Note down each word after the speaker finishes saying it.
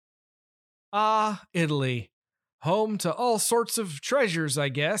Ah, Italy. Home to all sorts of treasures, I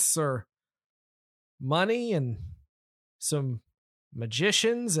guess, or money and some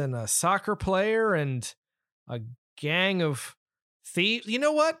magicians and a soccer player and a gang of thieves. You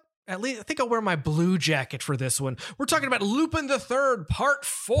know what? At least I think I'll wear my blue jacket for this one. We're talking about Lupin the Third, Part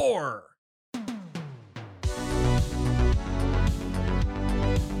 4.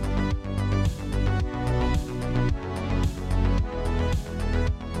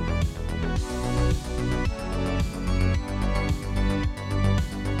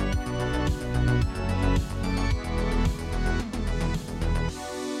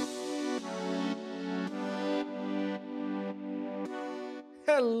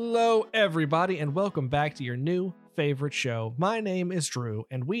 Hello, everybody, and welcome back to your new favorite show. My name is Drew,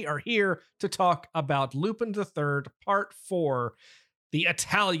 and we are here to talk about Lupin III, Part 4, The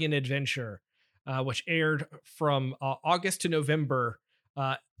Italian Adventure, which aired from August to November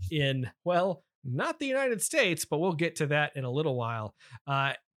in, well, not the United States, but we'll get to that in a little while.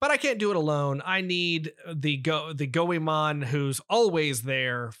 But I can't do it alone. I need the Goemon who's always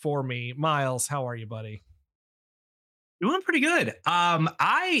there for me. Miles, how are you, buddy? Doing pretty good. I'm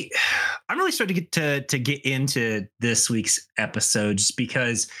really starting to get into this week's episode just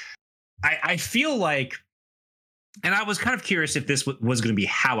because I feel like, and I was kind of curious if this was going to be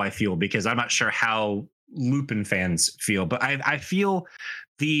how I feel, because I'm not sure how Lupin fans feel, but I feel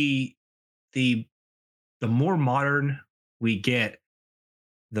the more modern we get,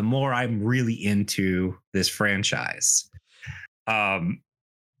 the more I'm really into this franchise.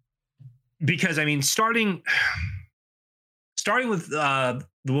 Because I mean, starting with the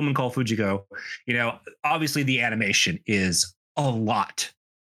woman called Fujiko, obviously the animation is a lot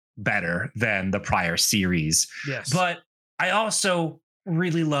better than the prior series. Yes. But I also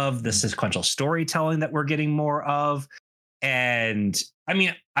really love the sequential storytelling that we're getting more of. And I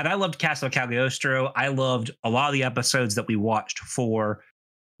mean, and I loved Castle Cagliostro. I loved a lot of the episodes that we watched for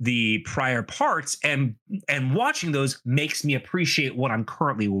the prior parts, and watching those makes me appreciate what I'm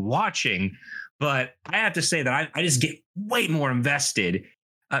currently watching. But I have to say that I just get way more invested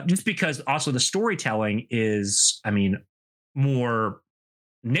just because also the storytelling is, I mean, more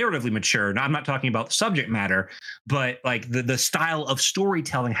narratively mature. Now, I'm not talking about subject matter, but like the style of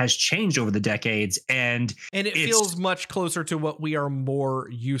storytelling has changed over the decades, and it feels much closer to what we are more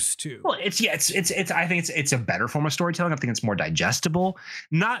used to. Well, it's I think it's a better form of storytelling. I think it's more digestible.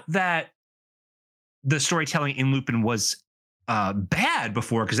 Not that the storytelling in Lupin was bad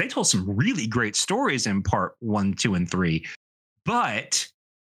before, because they told some really great stories in part 1, 2, and 3. But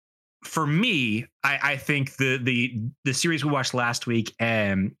for me, I think the series we watched last week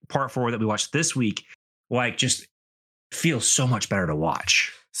and part 4 that we watched this week, like, just feels so much better to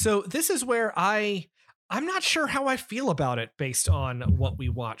watch. So this is where I'm not sure how I feel about it based on what we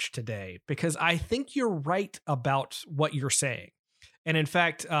watched today, because I think you're right about what you're saying. And in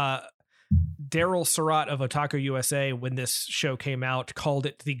fact, Daryl Surratt of Otaku USA, when this show came out, called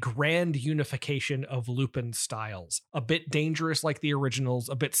it the grand unification of Lupin styles. A bit dangerous like the originals,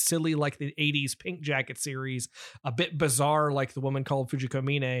 a bit silly like the 80s Pink Jacket series, a bit bizarre like The Woman Called Fujiko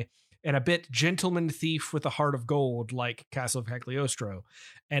Mine, and a bit gentleman thief with a heart of gold like Castle of Cagliostro.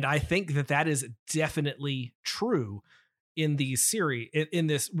 And I think that is definitely true in these series. In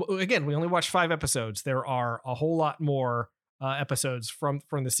this, again, we only watched 5 episodes. There are a whole lot more episodes from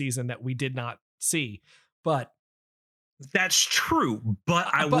the season that we did not see, but that's true. But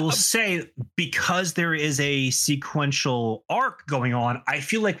I will say, because there is a sequential arc going on, I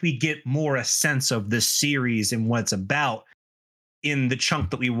feel like we get more a sense of this series and what it's about in the chunk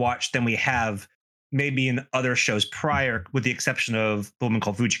that we watched than we have maybe in other shows prior, with the exception of The Woman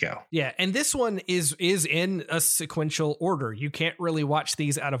Called Fujiko. Yeah, and this one is in a sequential order. You can't really watch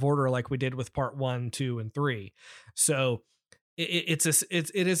these out of order like we did with part 1, 2, and 3. So it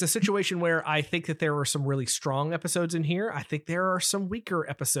is a situation where I think that there are some really strong episodes in here. I think there are some weaker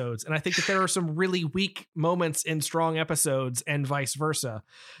episodes, and I think that there are some really weak moments in strong episodes, and vice versa.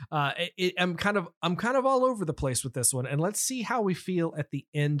 I'm kind of all over the place with this one, and let's see how we feel at the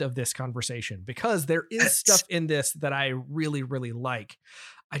end of this conversation, because there is stuff in this that I really, really like.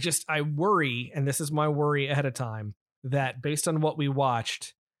 I worry, and this is my worry ahead of time, that based on what we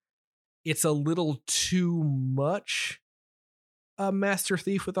watched, it's a little too much a master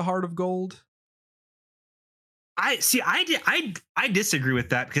thief with a heart of gold. I disagree with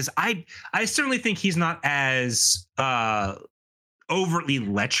that, because I certainly think he's not as overtly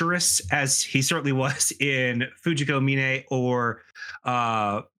lecherous as he certainly was in Fujiko Mine or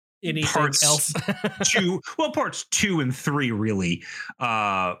anything parts else. Parts 2 and 3 really.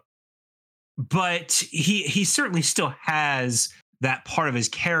 But he certainly still has that part of his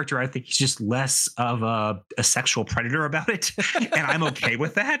character. I think he's just less of a sexual predator about it, and I'm okay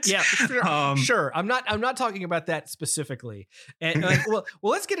with that. Yeah, sure. I'm not talking about that specifically. And well,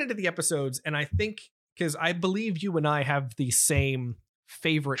 let's get into the episodes. And I think because I believe you and I have the same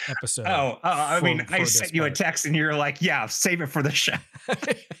favorite episode. I sent you a text and you're like, yeah, save it for the show.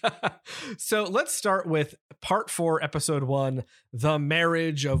 So let's start with part 4, episode 1, The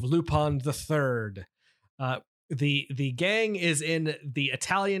Marriage of Lupin III. The gang is in the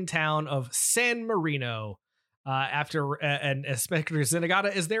Italian town of San Marino and Inspector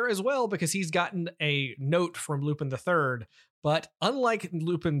Zenigata is there as well because he's gotten a note from Lupin III. But unlike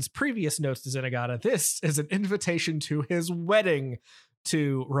Lupin's previous notes to Zenigata, this is an invitation to his wedding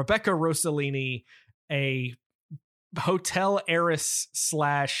to Rebecca Rossellini, a hotel heiress /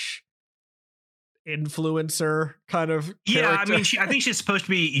 influencer kind of character. Yeah, I mean, I think she's supposed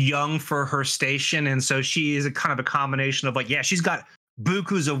to be young for her station, and so she is a kind of a combination of like, yeah, she's got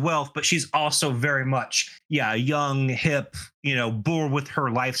bukus of wealth, but she's also very much, young, hip, bored with her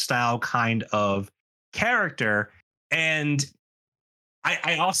lifestyle kind of character. And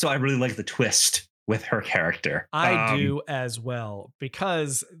I really like the twist with her character. I do as well,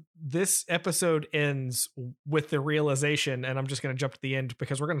 because this episode ends with the realization, and I'm just going to jump to the end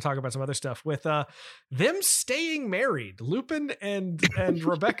because we're going to talk about some other stuff with them staying married. Lupin and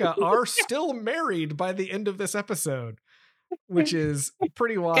Rebecca are still married by the end of this episode, which is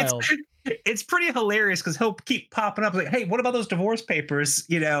pretty wild. It's pretty hilarious because he'll keep popping up like, hey, what about those divorce papers?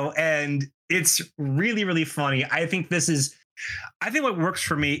 And it's really, really funny. I think what works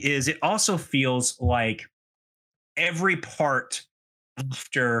for me is it also feels like every part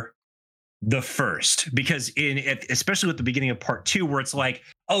after the first, because especially with the beginning of part 2, where it's like,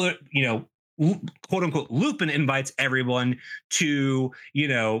 oh, quote unquote, Lupin invites everyone to,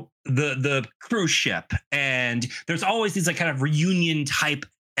 the cruise ship. And there's always these like kind of reunion type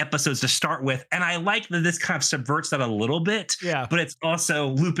episodes to start with. And I like that this kind of subverts that a little bit. Yeah. But it's also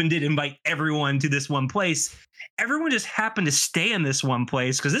Lupin did invite everyone to this one place. Everyone just happened to stay in this one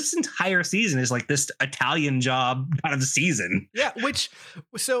place because this entire season is like this Italian job kind of season. Yeah,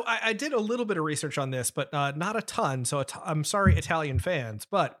 so I did a little bit of research on this, but not a ton. So I'm sorry, Italian fans,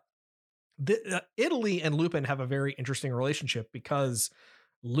 but Italy and Lupin have a very interesting relationship because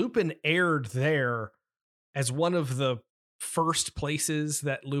Lupin aired there as one of the first places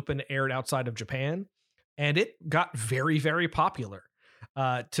that Lupin aired outside of Japan, and it got very, very popular.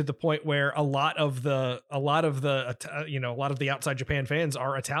 To the point where a lot of the outside Japan fans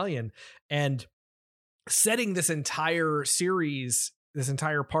are Italian, and setting this entire series, this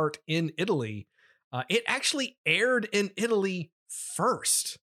entire part in Italy, it actually aired in Italy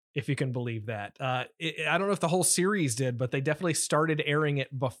first, if you can believe that. I don't know if the whole series did, but they definitely started airing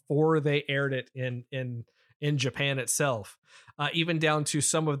it before they aired it in Japan itself, even down to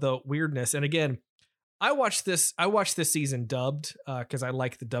some of the weirdness. And again, I watched this season dubbed because I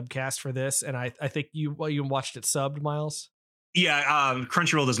like the dub cast for this, and I think you watched it subbed, Miles. Yeah,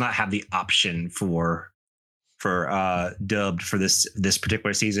 Crunchyroll does not have the option for dubbed for this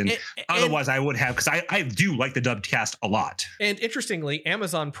particular season. Otherwise, I would have, because I do like the dubbed cast a lot. And interestingly,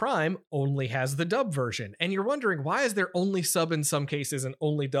 Amazon Prime only has the dub version, and you're wondering, why is there only sub in some cases and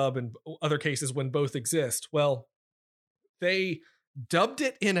only dub in other cases when both exist? Well, they dubbed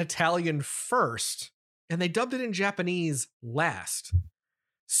it in Italian first, and they dubbed it in Japanese last.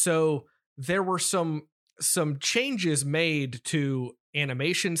 So there were some changes made to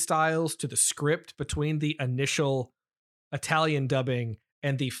animation styles, to the script between the initial Italian dubbing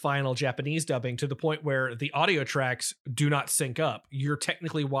and the final Japanese dubbing, to the point where the audio tracks do not sync up. You're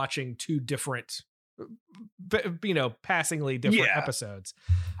technically watching two different, passingly different episodes.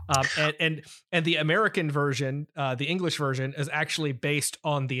 And the American version, the English version, is actually based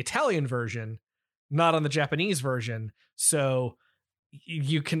on the Italian version, not on the Japanese version. So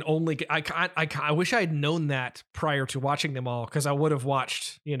you can only I wish I had known that prior to watching them all, because I would have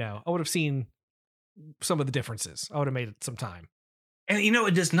watched, I would have seen some of the differences. I would have made it some time. And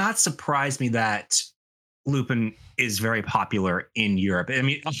it does not surprise me that Lupin is very popular in Europe. I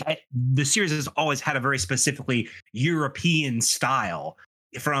mean, the series has always had a very specifically European style,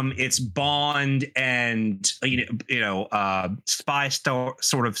 from its Bond and spy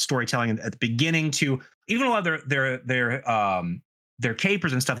sort of storytelling at the beginning to even a lot of their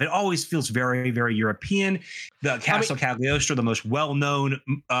capers and stuff. It always feels very, very European. The Castle Cagliostro, the most well-known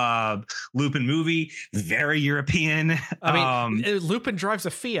Lupin movie, very European. Lupin drives a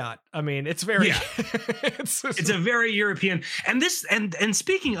Fiat. I mean, it's very it's a very European. And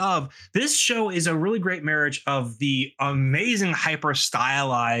speaking of, this show is a really great marriage of the amazing hyper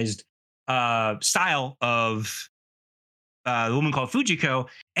stylized style of the woman called Fujiko,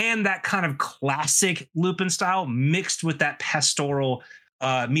 and that kind of classic Lupin style mixed with that pastoral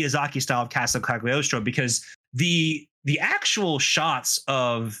Miyazaki style of Castle Cagliostro, because the actual shots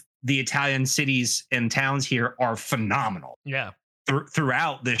of the Italian cities and towns here are phenomenal. Yeah.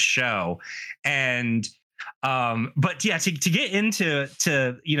 Throughout this show. And but yeah, to get into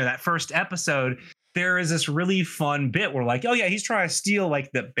that first episode, there is this really fun bit where like, oh yeah, he's trying to steal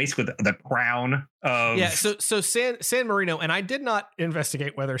like basically the crown of so San Marino, and I did not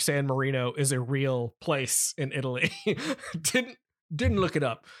investigate whether San Marino is a real place in Italy. didn't look it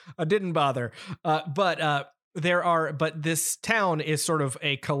up. I didn't bother. But this town is sort of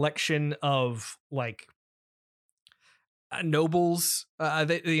a collection of like nobles.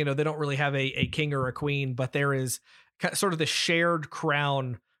 They don't really have a king or a queen, but there is sort of the shared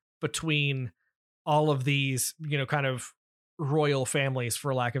crown between all of these, kind of royal families,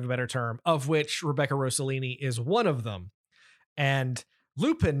 for lack of a better term, of which Rebecca Rossellini is one of them. And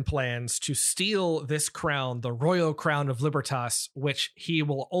Lupin plans to steal this crown, the royal crown of Libertas, which he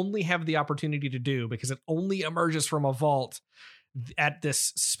will only have the opportunity to do because it only emerges from a vault at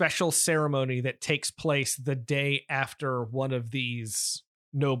this special ceremony that takes place the day after one of these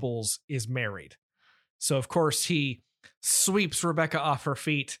nobles is married. So of course he sweeps Rebecca off her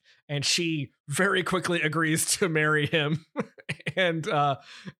feet, and she very quickly agrees to marry him. and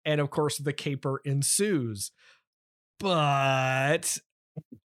of course the caper ensues. But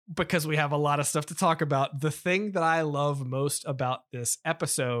because we have a lot of stuff to talk about, the thing that I love most about this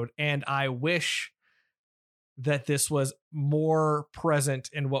episode, and I wish that this was more present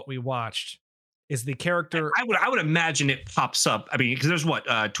in what we watched, is the character. I would imagine it pops up. I mean, because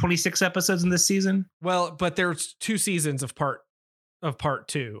there's 26 episodes in this season. Well, but there's 2 seasons of part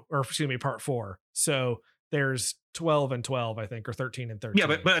 2, or excuse me, part 4. So there's 12 and 12, I think, or 13 and 13.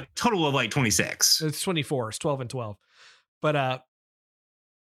 Yeah, but a total of like 26. It's 24. It's 12 and 12. But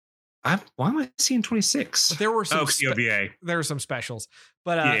why am I seeing 26? There were some COVA. There were some specials,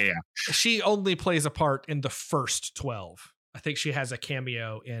 but she only plays a part in the first 12. I think she has a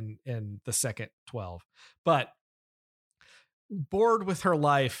cameo in the second 12. But bored with her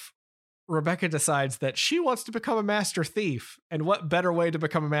life, Rebecca decides that she wants to become a master thief. And what better way to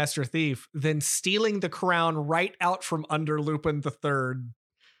become a master thief than stealing the crown right out from under Lupin III?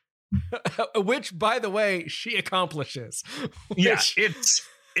 Which, by the way, she accomplishes.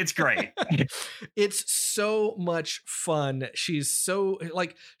 It's great. It's so much fun. She's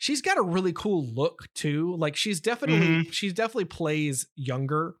got a really cool look too. Like she's definitely plays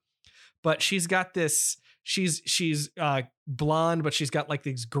younger, but she's got this, she's blonde, but she's got like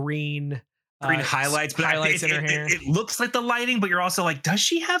these green highlights, but highlights in her hair. It looks like the lighting, but you're also like, does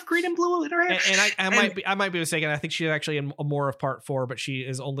she have green and blue in her hair? And I might be mistaken. I think she's actually in more of part 4, but she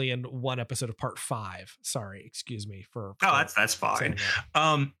is only in one episode of part 5. Sorry, excuse me for. Oh, that's fine.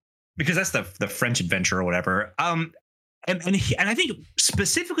 Because that's the French Adventure or whatever. And I think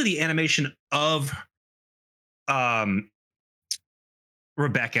specifically the animation of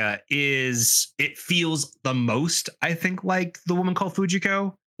Rebecca it feels the most, I think, like the woman called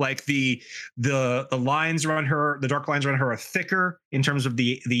Fujiko. Like the lines around her, the dark lines around her are thicker in terms of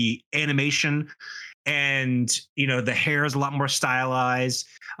the animation, and the hair is a lot more stylized.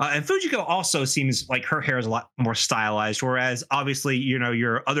 And Fujiko also seems like her hair is a lot more stylized, whereas obviously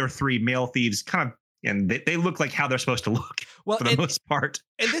your other 3 male thieves kind of, and they look like how they're supposed to look for the most part.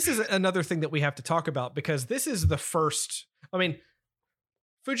 And this is another thing that we have to talk about, because this is the first. I mean,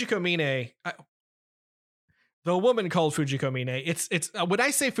 Fujiko Mine. The woman called Fujiko Mine. It's when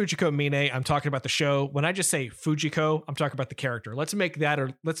I say Fujiko Mine, I'm talking about the show. When I just say Fujiko, I'm talking about the character. Let's make that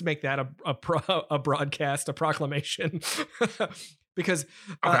a broadcast, a proclamation, because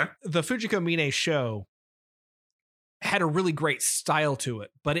the Fujiko Mine show had a really great style to it,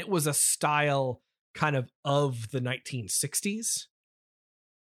 but it was a style kind of the 1960s.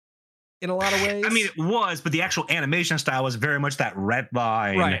 In a lot of ways. I mean, it was, but the actual animation style was very much that red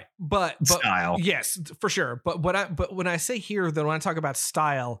line, right? But style, yes, for sure. But when I say here, then when I talk about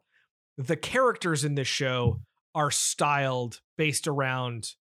style, the characters in this show are styled based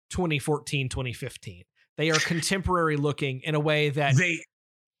around 2014, 2015. They are contemporary looking in a way that we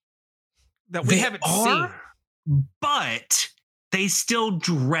haven't seen. But they still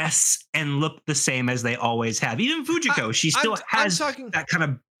dress and look the same as they always have. Even Fujiko, she still has that kind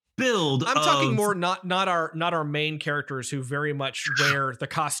of build. I'm talking more not our main characters who very much wear the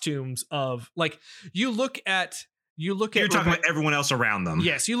costumes of, like, you're talking about everyone else around them.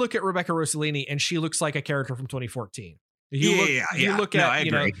 Yes, you look at Rebecca Rossellini and she looks like a character from 2014. You look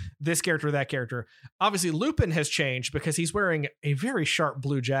at this character, that character. Obviously Lupin has changed because he's wearing a very sharp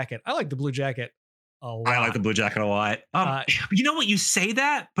blue jacket. I like the blue jacket a lot. I like the blue jacket a lot. You know what? You say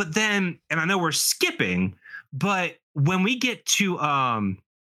that, but then, and I know we're skipping, but when we get to hold on,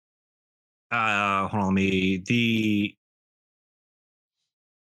 I'm trying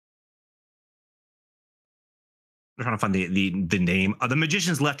to find the name of the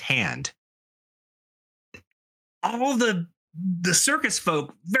magician's left hand. All the circus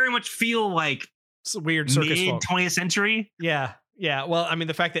folk very much feel like it's a weird circus mid 20th century. Yeah. Well, I mean,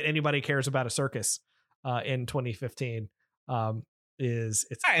 the fact that anybody cares about a circus in 2015 is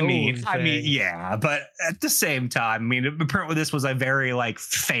its I mean, yeah, but at the same time, I mean, apparently this was a very like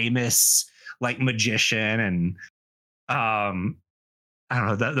famous like magician, and I don't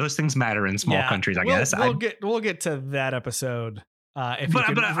know. Those things matter in small countries, I guess. We'll get to that episode. If you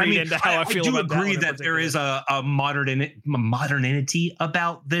can read into how I feel do about agree that there is a modernity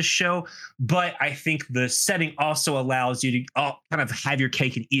about this show, but I think the setting also allows you to kind of have your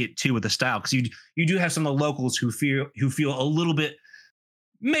cake and eat it too with the style, because you do have some of the locals who feel a little bit,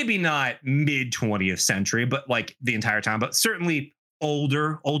 maybe not mid 20th century, but like the entire time, but certainly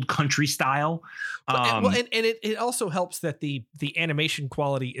old country style. It also helps that the animation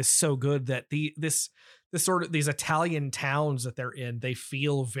quality is so good that this sort of these Italian towns that they're in, they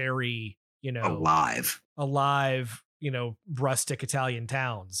feel very, alive, rustic Italian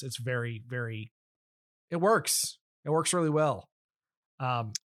towns. It's very, very, it works really well.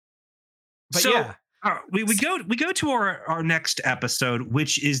 We go to our next episode,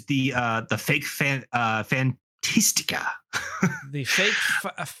 which is the fake Fantastica. The fake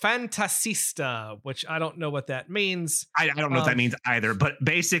Fantasista, which I don't know what that means. I don't know what that means either, but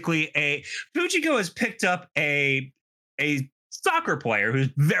basically Fujiko has picked up a soccer player who's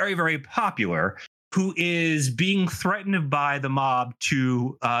very, very popular, who is being threatened by the mob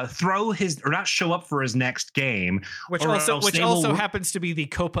to throw his, or not show up for his next game, which also happens to be the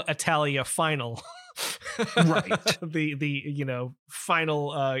Coppa Italia final. Right. the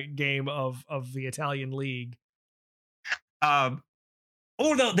final game of the Italian league.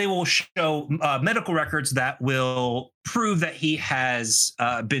 Or they will show medical records that will prove that he has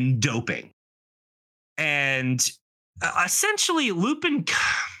been doping. And essentially, Lupin,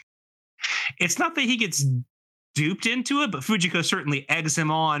 it's not that he gets duped into it, but Fujiko certainly eggs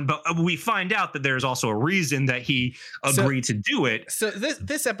him on. But we find out that there's also a reason that he agreed to do it. So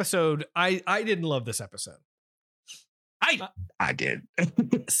this episode, I didn't love this episode. I did.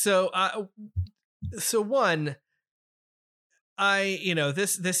 So one,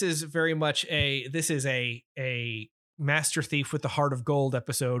 this is very much a Master Thief with the Heart of Gold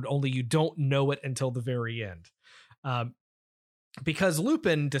episode, only you don't know it until the very end. Because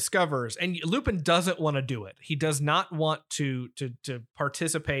Lupin discovers, and Lupin doesn't want to do it. He does not want to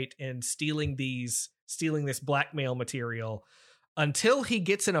participate in stealing this blackmail material until he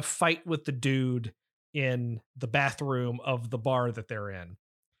gets in a fight with the dude in the bathroom of the bar that they're in.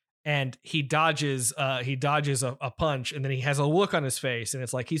 And he dodges a punch, and then he has a look on his face, and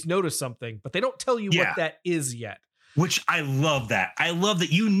it's like he's noticed something, but they don't tell you what that is yet. Which I love that. I love that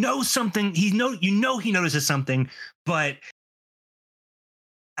something. He notices something, but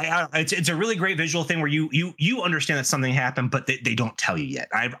it's a really great visual thing where you understand that something happened, but they don't tell you yet.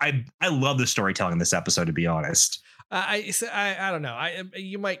 I love the storytelling in this episode, to be honest. I don't know.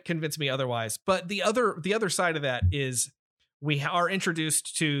 You might convince me otherwise, but the other side of that is we are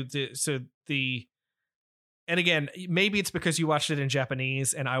introduced to and again, maybe it's because you watched it in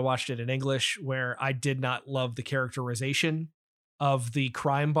Japanese and I watched it in English, where I did not love the characterization of the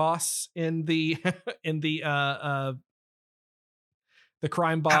crime boss in the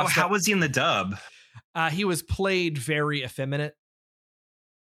crime boss. How was he in the dub? He was played very effeminate.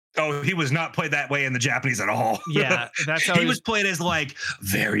 Oh, he was not played that way in the Japanese at all. Yeah, that's how he was played as like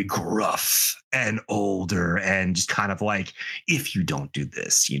very gruff and older, and just kind of like, if you don't do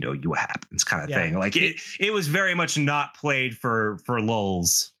this, what happens kind of thing. Like it was very much not played for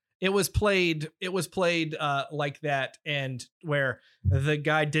lulz. It was played like that, and where the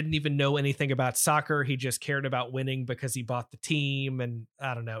guy didn't even know anything about soccer. He just cared about winning because he bought the team, and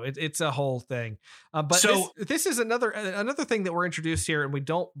I don't know. It's a whole thing. But so this is another thing that we're introduced here, and we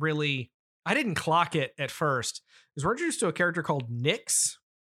don't really. I didn't clock it at first. Is we're introduced to a character called Nyx,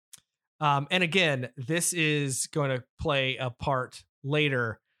 and again, this is going to play a part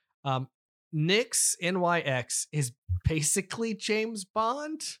later. Nyx, NYX, is basically James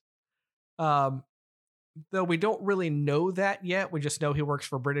Bond. Though we don't really know that yet. We just know he works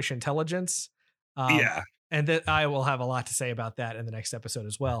for British intelligence. And that I will have a lot to say about that in the next episode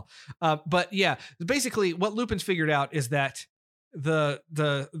as well. But yeah, basically what Lupin's figured out is that the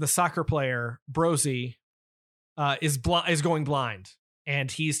soccer player Brozy is going blind.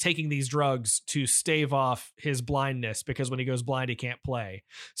 and he's taking these drugs to stave off his blindness because when he goes blind, he can't play.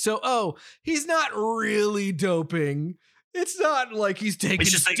 So, he's not really doping. It's not like he's taking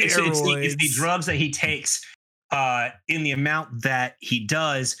steroids. It's the drugs that he takes in the amount that he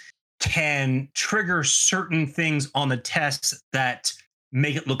does can trigger certain things on the tests that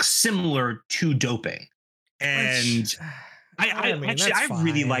make it look similar to doping. And I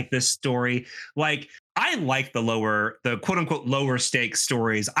really like this story. Like, I like the quote unquote lower stakes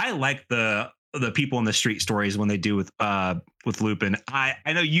stories. I like the people in the street stories when they do with Lupin. I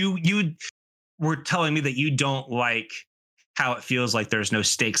know you were telling me that you don't like how it feels like there's no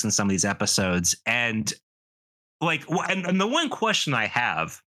stakes in some of these episodes. And like, and the one question I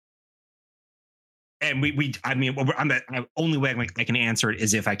have, and the only way I can answer it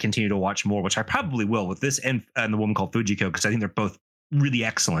is if I continue to watch more, which I probably will with this and the woman called Fujiko, because I think they're both really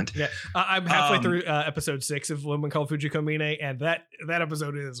excellent. Yeah, I'm halfway through episode 6 of Woman Called Fujiko Mine, and that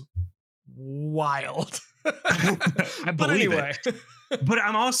episode is wild. But anyway, but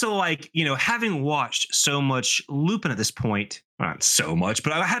I'm also like, having watched so much Lupin at this point, not so much,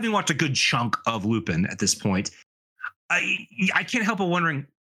 but having watched a good chunk of Lupin at this point, I can't help but wondering,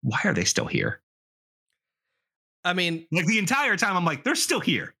 why are they still here? I mean, like the entire time I'm like, they're still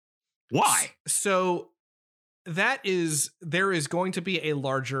here. Why? So there is going to be a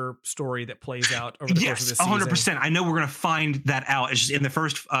larger story that plays out over the course of this season. 100%. I know we're going to find that out. It's just in the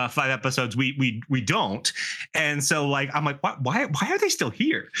first 5 episodes, we don't. And so like, I'm like, why are they still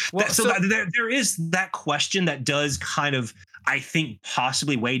here? Well, there is that question that does kind of, I think,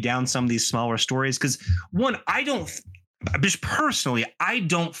 possibly weigh down some of these smaller stories. Because one, just personally, I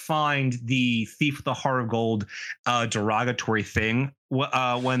don't find the Thief with the Heart of Gold derogatory thing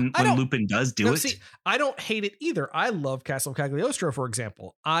when Lupin does do it. See, I don't hate it either. I love Castle Cagliostro, for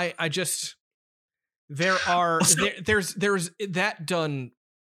example. I just there's that done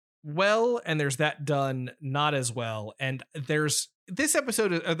well, and there's that done not as well. And there's this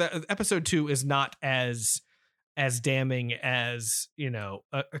episode, episode 2 is not as damning as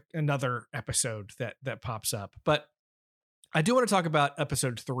another episode that pops up, but I do want to talk about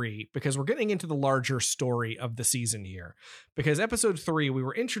episode 3 because we're getting into the larger story of the season here. Because episode 3, we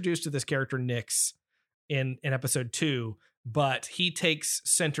were introduced to this character Nyx in episode 2, but he takes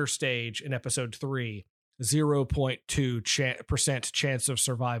center stage in episode 3, 0.2% chance of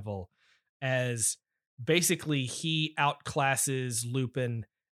survival, as basically he outclasses Lupin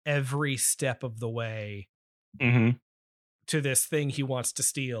every step of the way to this thing he wants to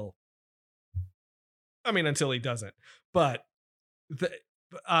steal. I mean, until he doesn't. But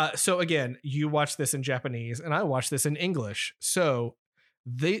so again, you watch this in Japanese and I watch this in English. So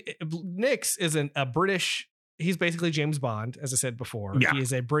Nyx isn't a British. He's basically James Bond, as I said before. Yeah. He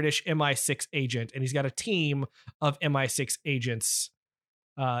is a British MI6 agent, and he's got a team of MI6 agents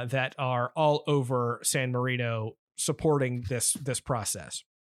that are all over San Marino supporting this process.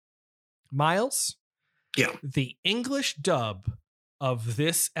 Miles, the English dub of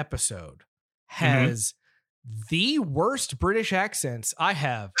this episode has the worst British accents I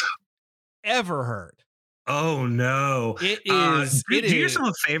have ever heard. Oh no. It is. Do yourself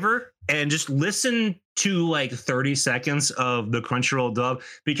a favor and just listen to like 30 seconds of the Crunchyroll dub,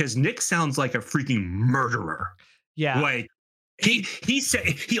 because Nick sounds like a freaking murderer. Yeah. Like he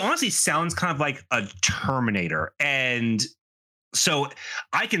honestly sounds kind of like a Terminator. And so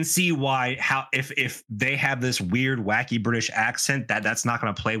I can see why if they have this weird wacky British accent that's not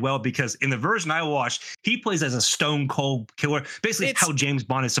going to play well, because in the version I watched, he plays as a stone cold killer, basically how James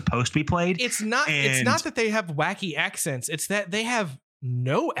Bond is supposed to be played. It's not that they have wacky accents, it's that they have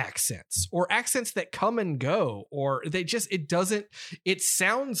no accents, or accents that come and go, or it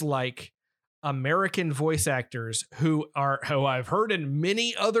sounds like American voice actors who I've heard in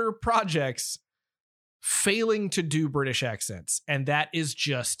many other projects failing to do British accents, and that is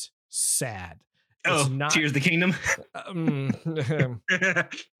just sad. Tears the Kingdom.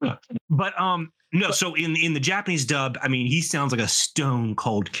 But so in the Japanese dub, I mean, he sounds like a stone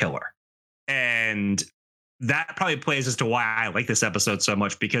cold killer, and that probably plays as to why I like this episode so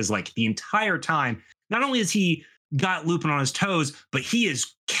much, because like the entire time, not only has he got Lupin on his toes, but he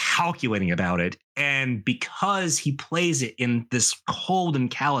is calculating about it, and because he plays it in this cold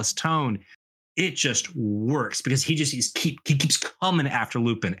and callous tone, it just works, because he keeps coming after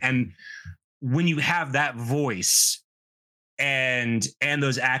Lupin. And when you have that voice and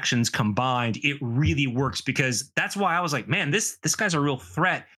those actions combined, it really works, because that's why I was like, man, this guy's a real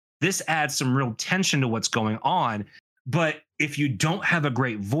threat. This adds some real tension to what's going on. But if you don't have a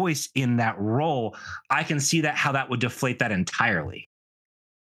great voice in that role, I can see how that would deflate that entirely.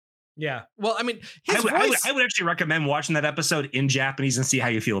 Yeah. Well, I mean, I would actually recommend watching that episode in Japanese and see how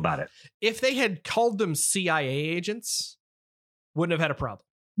you feel about it. If they had called them CIA agents, wouldn't have had a problem.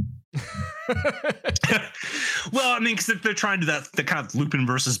 Well, I mean, because they're trying to do the kind of Lupin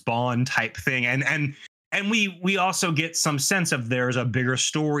versus Bond type thing, and we also get some sense of there's a bigger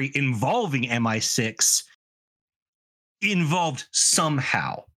story involving MI6 involved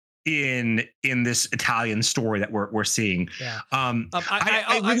somehow in this Italian story that we're seeing. Yeah.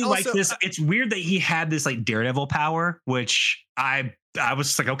 I really like this. It's weird that he had this like Daredevil power, which I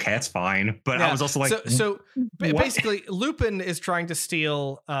was like, okay, that's fine. But yeah. I was also like, so basically, Lupin is trying to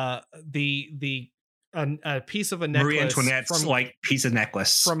steal a piece of a necklace, Marie Antoinette's piece of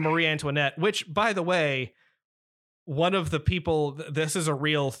necklace from Marie Antoinette. Which, by the way, one of the people, this is a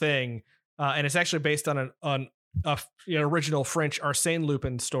real thing, and it's actually based on an original French Arsène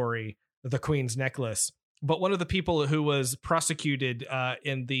Lupin story, The Queen's Necklace. But one of the people who was prosecuted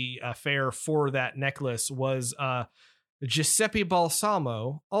in the affair for that necklace was Giuseppe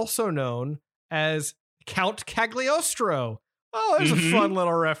Balsamo, also known as Count Cagliostro. Oh, there's a fun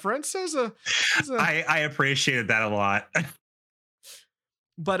little reference. I appreciated that a lot.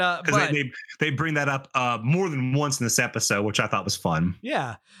 But they bring that up more than once in this episode, which I thought was fun.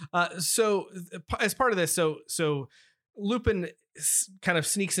 Yeah. So as part of this, so Lupin kind of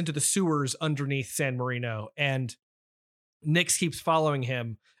sneaks into the sewers underneath San Marino, and Nix keeps following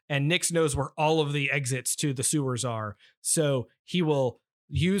him. And Nix knows where all of the exits to the sewers are. So he will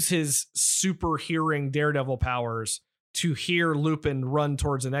use his super hearing Daredevil powers to hear Lupin run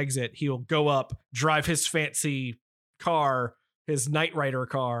towards an exit. He'll go up, drive his fancy car, his Knight Rider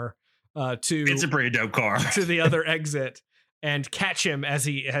car, it's a pretty dope car, to the other exit, and catch him as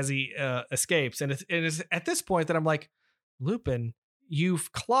he escapes. And it is at this point that I'm like, Lupin,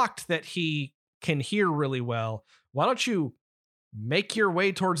 you've clocked that he can hear really well. Why don't you make your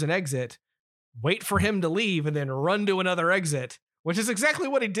way towards an exit, wait for him to leave, and then run to another exit, which is exactly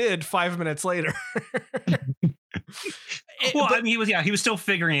what he did 5 minutes later. He was still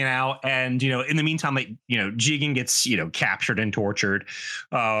figuring it out, and in the meantime, Jigen gets captured and tortured.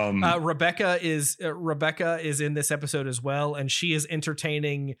 Rebecca is in this episode as well, and she is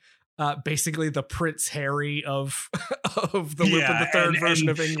entertaining basically the Prince Harry of the Lupin the Third version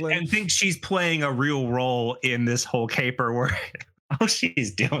of England, and thinks she's playing a real role in this whole caper where all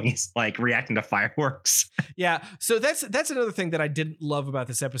she's doing is like reacting to fireworks. Yeah, so that's another thing that I didn't love about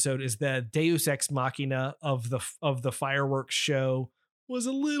this episode is the Deus Ex Machina of the fireworks show was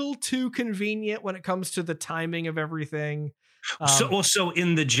a little too convenient when it comes to the timing of everything. So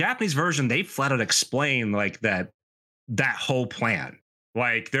in the Japanese version, they flat out explain like that whole plan.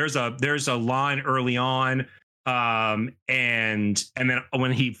 Like there's a line early on, and then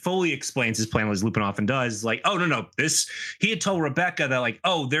when he fully explains his plan, as Lupin often does, like, oh no, he had told Rebecca that like,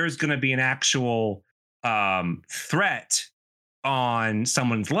 oh, there's gonna be an actual threat on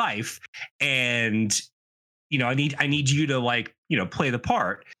someone's life, and I need you to play the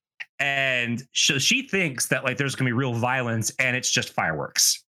part. And so she thinks that like there's gonna be real violence, and it's just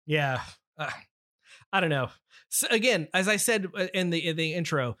fireworks. Yeah, I don't know. So again, as I said in the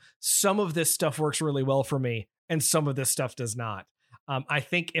intro, some of this stuff works really well for me, and some of this stuff does not. I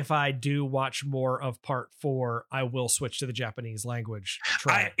think if I do watch more of part 4, I will switch to the Japanese language.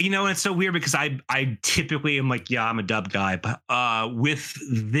 And it's so weird because I typically am like, yeah, I'm a dub guy, but with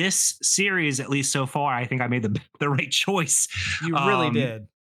this series, at least so far, I think I made the right choice. You really did.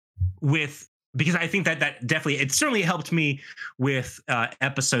 Because I think that definitely, it certainly helped me with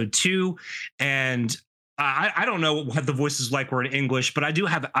episode 2, and I don't know what the voices like were in English, but I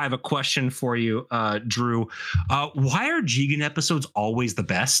have a question for you, Drew. Why are Jigen episodes always the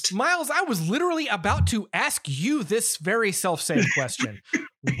best? Miles, I was literally about to ask you this very self-same question.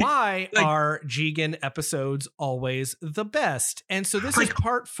 Why are Jigen episodes always the best? And so this is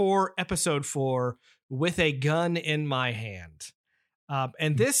part 4, episode 4, With a Gun in My Hand.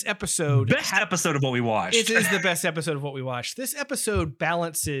 And this episode... Best episode of what we watched. It is the best episode of what we watched. This episode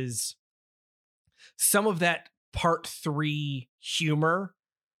balances some of that part 3 humor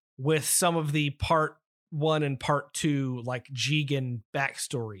with some of the part 1 and part 2 like Jigen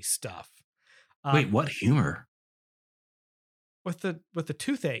backstory stuff. Wait, what humor? With the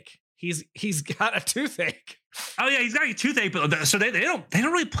toothache. He's got a toothache. Oh yeah, he's got a toothache. But so they don't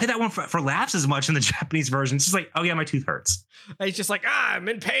really play that one for laughs as much in the Japanese version. It's just like, oh yeah, my tooth hurts. And he's just like, I'm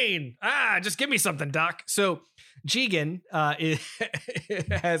in pain. Just give me something, doc. So Jigen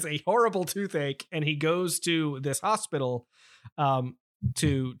has a horrible toothache, and he goes to this hospital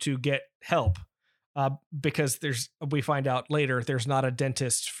to get help because we find out later there's not a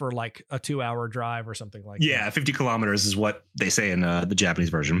dentist for like a 2-hour drive or something like that. Yeah, 50 kilometers is what they say in the Japanese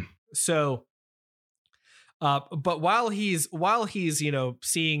version. So, but while he's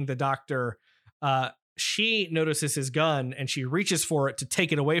seeing the doctor, she notices his gun and she reaches for it to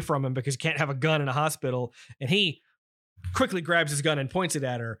take it away from him because you can't have a gun in a hospital. And he quickly grabs his gun and points it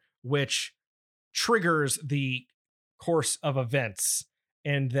at her, which triggers the course of events.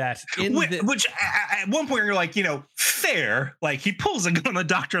 And that which at one point you're like, fair. Like he pulls a gun on the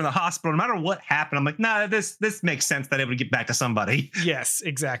doctor in the hospital. No matter what happened, I'm like, nah, this makes sense that it would get back to somebody. Yes,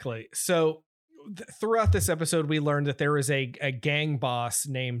 exactly. So throughout this episode, we learned that there is a gang boss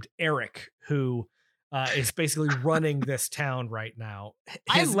named Eric who is basically running this town right now.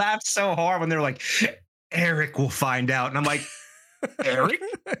 I laughed so hard when they're like, Eric will find out. And I'm like, Eric?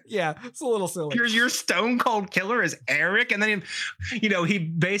 Yeah, it's a little silly. Your stone cold killer is Eric, and then he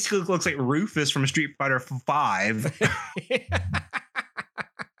basically looks like Rufus from Street Fighter 5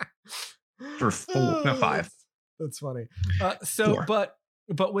 or 4, no 5. That's funny. So, 4.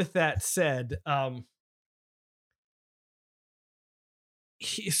 But with that said,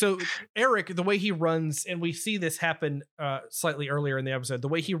 so Eric, the way he runs, and we see this happen slightly earlier in the episode, the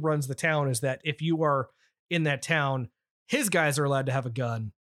way he runs the town is that if you are in that town, his guys are allowed to have a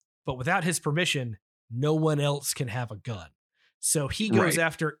gun, but without his permission, no one else can have a gun. So he goes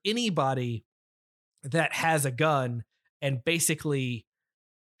after anybody that has a gun and basically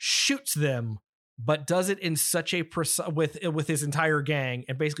shoots them, but does it in such a with his entire gang,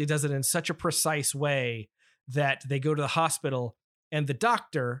 and basically does it in such a precise way that they go to the hospital, and the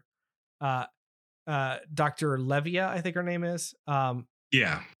doctor, Dr. Levia, I think her name is.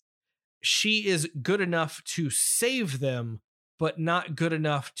 Yeah. She is good enough to save them, but not good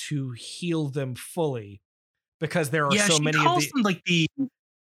enough to heal them fully, because there are so many of them like the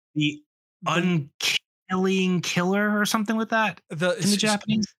unkilling killer or something like that in the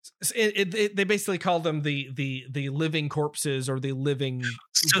Japanese. They basically call them the living corpses, or the living.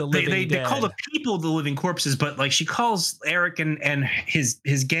 So they call the people the living corpses, but like she calls Eric and his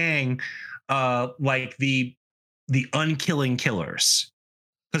gang like the unkilling killers.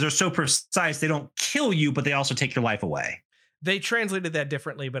 Because they're so precise, they don't kill you, but they also take your life away. They translated that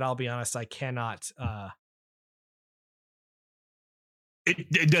differently, but I'll be honest, I cannot.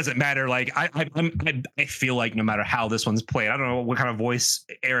 It doesn't matter. Like I feel like no matter how this one's played, I don't know what kind of voice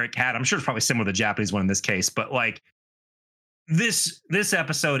Eric had. I'm sure it's probably similar to the Japanese one in this case, but like this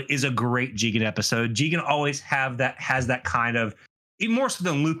episode is a great Jigen episode. Jigen always has that kind of, even more so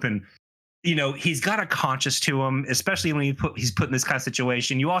than Lupin. He's got a conscience to him, especially when he's put in this kind of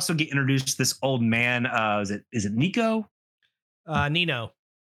situation. You also get introduced to this old man. Is it Nico? Nino.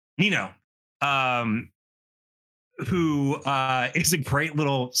 Who is a great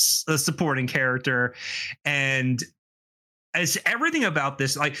little supporting character, and as everything about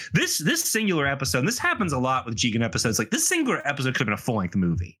this, like this singular episode, and this happens a lot with Jigen episodes. Like this singular episode could have been a full-length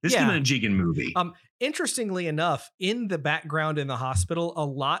movie. This could have been a Jigen movie. Interestingly enough, in the background in the hospital, a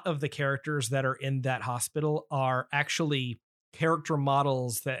lot of the characters that are in that hospital are actually character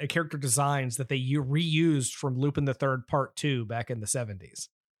models, character designs that they reused from Lupin the Third Part 2 back in the 70s.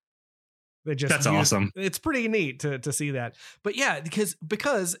 That's awesome. It's pretty neat to see that. But yeah,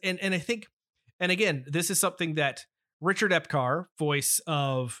 because and I think, and again, this is something that Richard Epcar, voice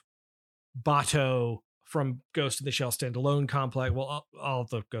of Bato from Ghost in the Shell standalone complex, well, all of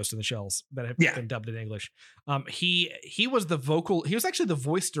the Ghost in the Shells that have been dubbed in English. He was actually the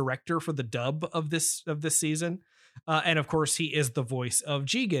voice director for the dub of this season. And of course he is the voice of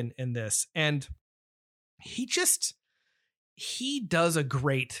Jigen in this. And he does a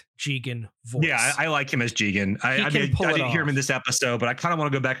great Jigen voice. Yeah, I like him as Jigen. I didn't hear him in this episode, but I kind of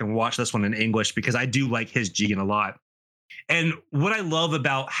want to go back and watch this one in English because I do like his Jigen a lot. And what I love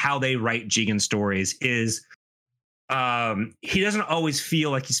about how they write Jigen stories is he doesn't always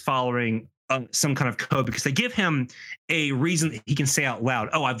feel like he's following some kind of code, because they give him a reason that he can say out loud,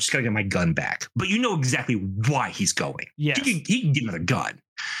 "Oh, I've just got to get my gun back." But you know exactly why he's going. Yes. He can get another gun,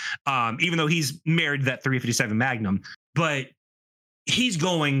 even though he's married to that 357 Magnum. But he's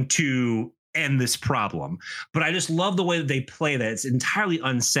going to end this problem. But I just love the way that they play that. It's entirely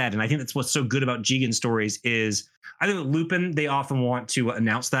unsaid. And I think that's what's so good about Jigen stories is I think with Lupin, they often want to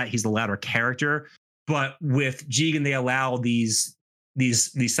announce that he's the louder character. But with Jigen, they allow these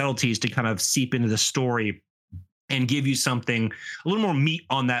subtleties to kind of seep into the story and give you something, a little more meat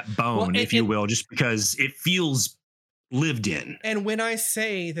on that bone, if you will, just because it feels lived in. And when I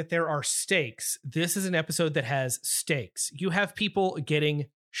say that there are stakes, this is an episode that has stakes. You have people getting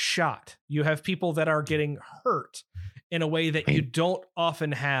shot. You have people that are getting hurt in a way that you don't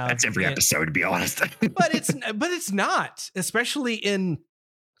often have. That's every episode, to be honest. but it's not, especially in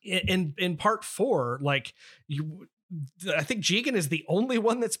part 4. Like I think Jigen is the only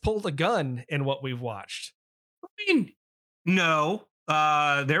one that's pulled a gun in what we've watched. I mean, no.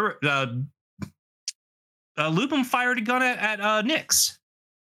 Lupin fired a gun at Nyx.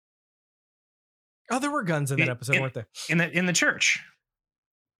 Oh, there were guns in that episode, weren't there? In the church.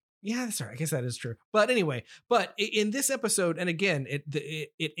 Yeah, that's right. I guess that is true. But anyway, in this episode, and again,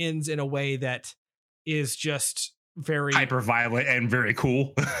 it ends in a way that is just very hyper violent and very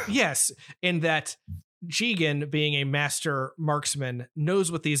cool. Yes, in that Jigen, being a master marksman,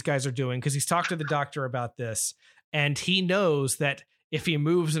 knows what these guys are doing because he's talked to the doctor about this, and he knows that if he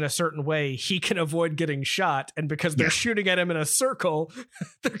moves in a certain way, he can avoid getting shot. And because they're shooting at him in a circle,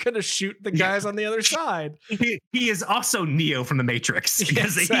 they're going to shoot the guys on the other side. He is also Neo from the Matrix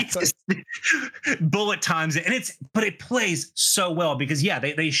because he just bullet times it. But it plays so well because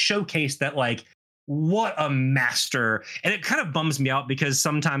they showcase that, like, what a master. And it kind of bums me out because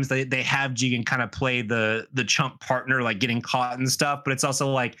sometimes they have Jigen kind of play the chump partner, like getting caught and stuff. But it's also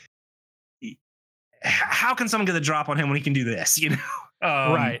like, how can someone get the drop on him when he can do this? You know?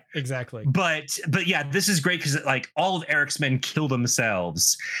 Right, exactly. But yeah, this is great because like all of Eric's men kill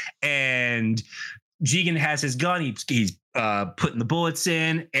themselves, and Jigen has his gun. He's putting the bullets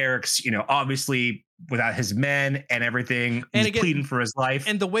in. Eric's, obviously without his men and everything, he's pleading for his life.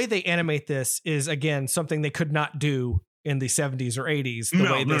 And the way they animate this is, again, something they could not do in the 70s or 80s.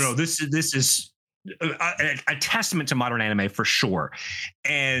 No. This is a testament to modern anime for sure.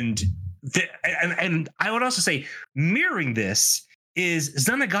 And I would also say mirroring this is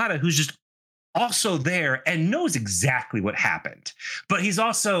Zenigata, who's just also there and knows exactly what happened, but he's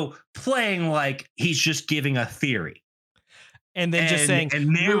also playing like he's just giving a theory and then just saying and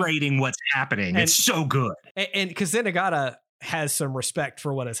narrating what's happening. It's so good. And because Zenigata has some respect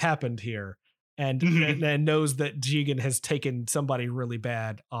for what has happened here and knows that Jigen has taken somebody really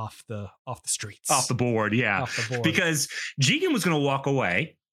bad off the streets, off the board. Yeah. Off the board. Because Jigen was going to walk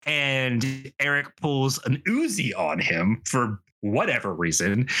away and Eric pulls an Uzi on him for whatever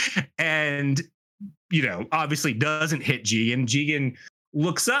reason, and obviously doesn't hit Jigen. Jigen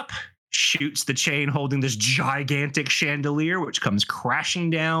looks up, shoots the chain holding this gigantic chandelier, which comes crashing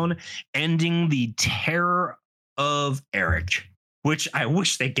down, ending the terror of Eric, which I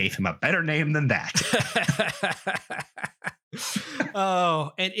wish they gave him a better name than that.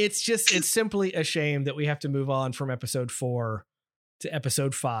 Oh, and it's simply a shame that we have to move on from episode 4 to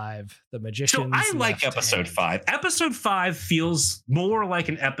episode 5, The Magician's So I like episode 5. Episode 5 feels more like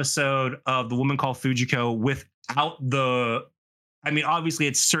an episode of The Woman Called Fujiko without obviously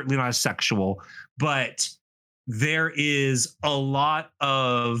it's certainly not as sexual, but there is a lot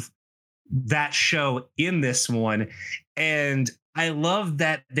of that show in this one. And I love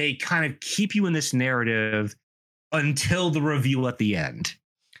that they kind of keep you in this narrative until the reveal at the end.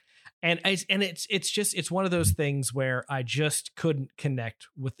 And it's one of those things where I just couldn't connect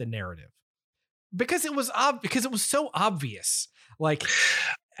with the narrative because it was so obvious. Like,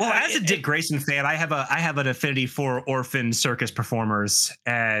 well, as a Dick Grayson fan, I have an affinity for orphan circus performers,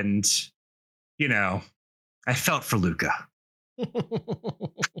 and I felt for Luca.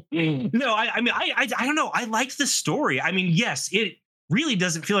 No, I don't know. I liked the story. I mean, yes, it really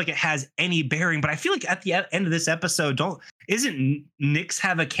doesn't feel like it has any bearing, but I feel like at the end of this episode, isn't Nyx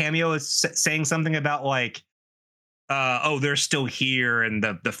have a cameo saying something about like, they're still here and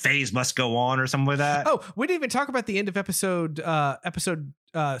the phase must go on or something like that? Oh, we didn't even talk about the end of episode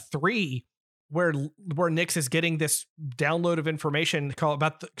 3, where Nyx is getting this download of information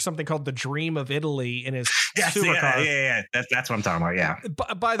about something called the Dream of Italy in his supercar. Yeah. That's what I'm talking about. Yeah.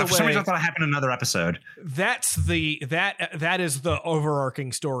 By the way, for some reason I thought it happened in another episode. That's that is the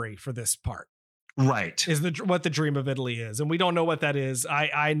overarching story for this part. Right. Is what the Dream of Italy is, and we don't know what that is.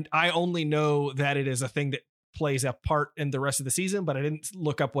 I only know that it is a thing that plays a part in the rest of the season, but I didn't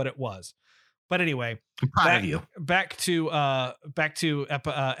look up what it was. But anyway, back to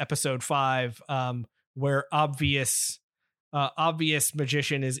episode 5, where obvious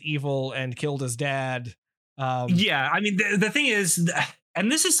magician is evil and killed his dad. Yeah, I mean the thing is,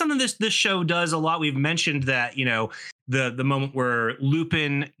 and this is something this show does a lot. We've mentioned that the moment where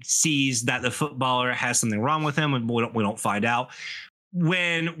Lupin sees that the footballer has something wrong with him, and we don't find out.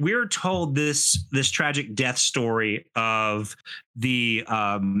 When we're told this tragic death story of the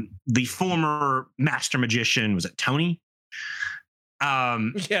former master magician, was it Tony?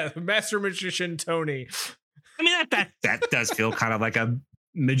 Yeah, master magician Tony. I mean that does feel kind of like a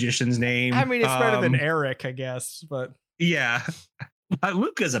magician's name. I mean, it's better than Eric, I guess, but yeah,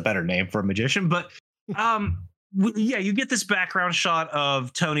 Luca's a better name for a magician, but yeah, you get this background shot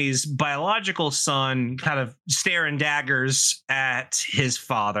of Tony's biological son kind of staring daggers at his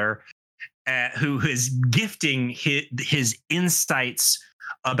father. who is gifting his insights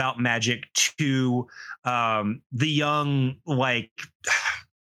about magic to the young, like,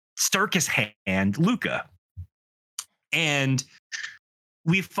 circus hand, Luca. And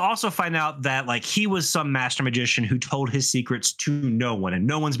we also find out that, like, he was some master magician who told his secrets to no one, and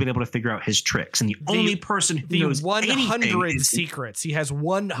no one's been able to figure out his tricks. And the only person who knows 100 secrets. He has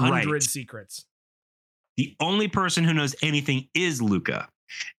 100 Right. secrets. The only person who knows anything is Luca.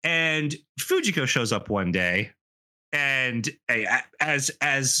 And Fujiko shows up one day, and as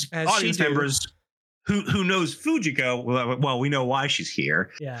audience members who knows Fujiko, well, we know why she's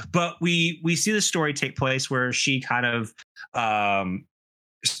here. Yeah. But we see the story take place where she kind of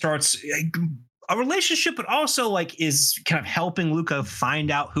starts a relationship, but also, like, is kind of helping Luca find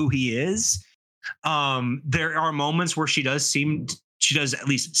out who he is. There are moments where she does at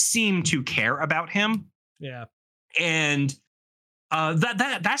least seem to care about him. Yeah. And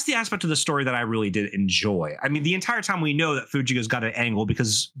that's the aspect of the story that I really did enjoy. I mean, the entire time we know that Fujiko's got an angle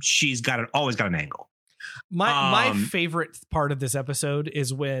because she's always got an angle. My favorite part of this episode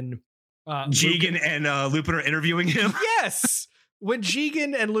is when Jigen and Lupin are interviewing him. Yes. When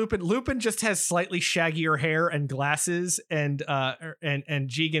Jigen and Lupin just has slightly shaggier hair and glasses, and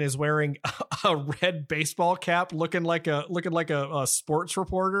Jigen is wearing a red baseball cap, looking like a sports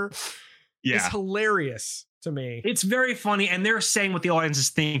reporter. Yeah, it's hilarious to me. It's very funny, and they're saying what the audience is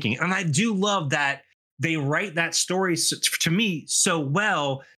thinking, and I do love that they write that story to me so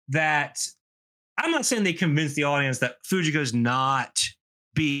well that I'm not saying they convince the audience that Fujiko's not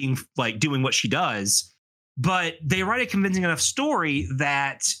being, like, doing what she does. But they write a convincing enough story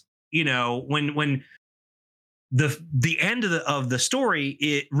that, you know, when the end of the story,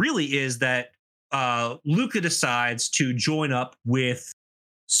 it really is that Luca decides to join up with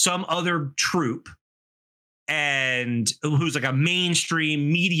some other troupe, and who's like a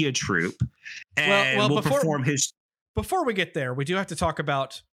mainstream media troupe, and will perform his. Before we get there, we do have to talk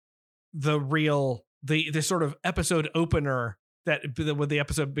about the sort of episode opener. That when the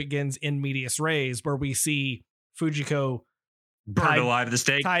episode begins in medias res, where we see Fujiko burned alive at the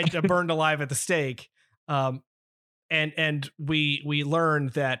stake, burned alive at the stake, and we learn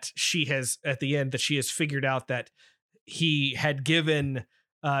that she has figured out that he had given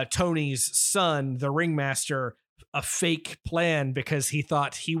Tony's son, the ringmaster, a fake plan because he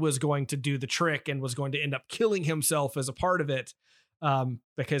thought he was going to do the trick and was going to end up killing himself as a part of it,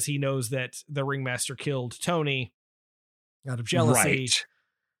 because he knows that the ringmaster killed Tony out of jealousy.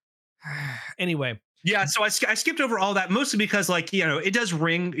 Right. Anyway. Yeah, so I skipped over all that, mostly because, like, you know, it does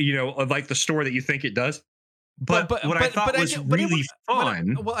ring, you know, like the story that you think it does. But what I thought was really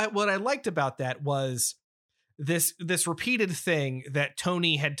fun. What I liked about that was this repeated thing that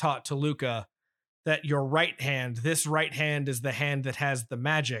Tony had taught to Luca, that this right hand is the hand that has the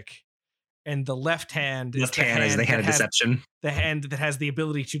magic, and the left hand is the hand of deception. The hand that has the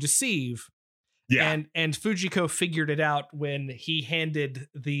ability to deceive. Yeah. And Fujiko figured it out when he handed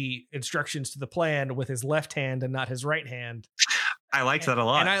the instructions to the plan with his left hand and not his right hand. I liked that a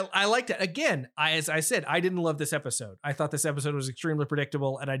lot. And I liked it. Again, as I said, I didn't love this episode. I thought this episode was extremely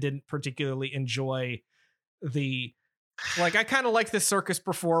predictable, and I didn't particularly enjoy I kind of like the circus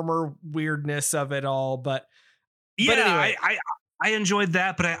performer weirdness of it all, but anyway. I enjoyed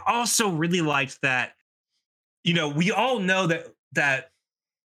that, but I also really liked that, you know, we all know that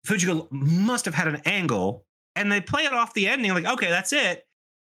Fujiko must have had an angle, and they play it off the ending like, okay, that's it.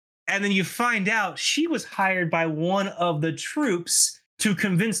 And then you find out she was hired by one of the troops to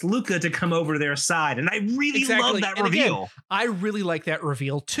convince Luca to come over to their side. And I really love that reveal. Again, I really like that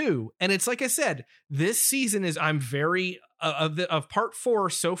reveal too. And it's like I said, this season I'm very of part 4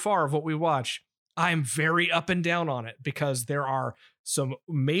 so far of what we watch. I'm very up and down on it because there are some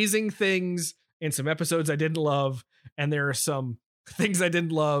amazing things in some episodes I didn't love, and there are some things I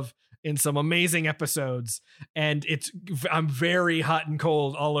didn't love in some amazing episodes, and I'm very hot and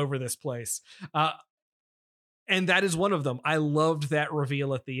cold all over this place. And that is one of them. I loved that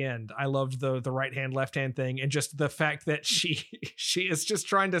reveal at the end. I loved the right hand, left hand thing. And just the fact that she is just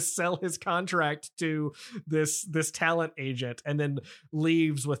trying to sell his contract to this talent agent, and then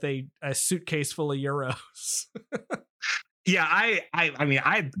leaves with a suitcase full of euros. Yeah, I mean,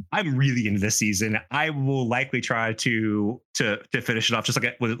 I'm really into this season. I will likely try to finish it off, just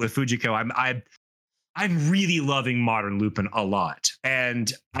like with Fujiko. I'm really loving modern Lupin a lot,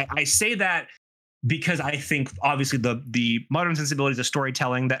 and I say that because I think obviously the modern sensibilities of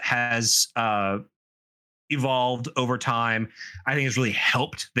storytelling that has evolved over time, I think has really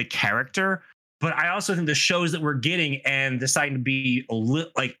helped the character. But I also think the shows that we're getting and deciding to be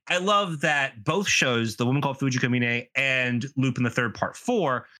like, I love that both shows, The Woman Called Fujiko Mine and Lupin the Third Part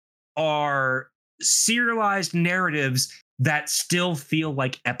 4, are serialized narratives that still feel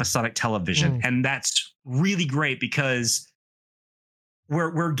like episodic television. And that's really great because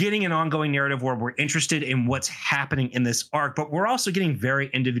we're getting an ongoing narrative where we're interested in what's happening in this arc, but we're also getting very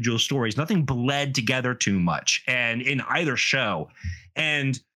individual stories, nothing bled together too much, and in either show.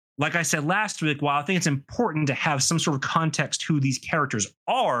 And like I said last week, while I think it's important to have some sort of context who these characters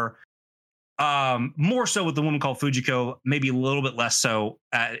are, more so with the woman called Fujiko, maybe a little bit less so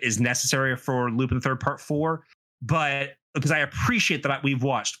is necessary for Lupin the Third Part 4. But because I appreciate that we've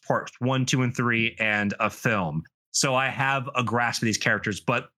watched parts 1, 2, and 3 and a film, so I have a grasp of these characters.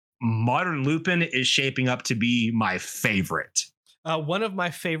 But Modern Lupin is shaping up to be my favorite. One of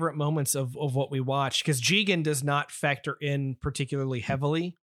my favorite moments of what we watched, because Jigen does not factor in particularly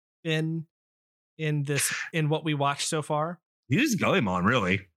heavily in what we watched so far. He's Goemon,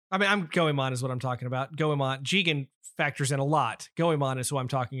 really. I mean, Goemon is what I'm talking about. Goemon. Jigen factors in a lot. Goemon is who I'm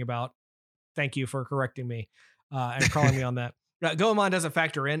talking about. Thank you for correcting me and calling me on that. Goemon doesn't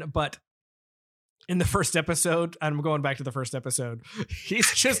factor in, but in the first episode, I'm going back to the first episode,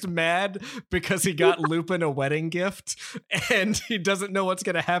 he's just mad because he got Lupin a wedding gift and he doesn't know what's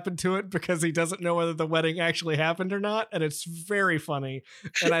going to happen to it because he doesn't know whether the wedding actually happened or not. And it's very funny.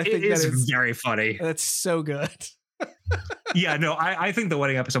 And I think that is very funny. That's so good. Yeah, no, I think the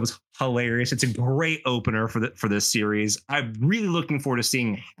wedding episode was hilarious. It's a great opener for this series. I'm really looking forward to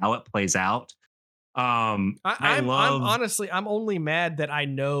seeing how it plays out. I'm only mad that I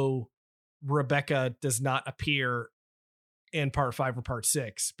know Rebecca does not appear in part 5 or part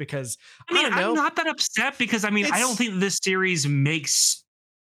 6 because I'm not that upset because I don't think this series makes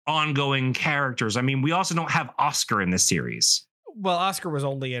ongoing characters. I mean, we also don't have Oscar in this series. Well, Oscar was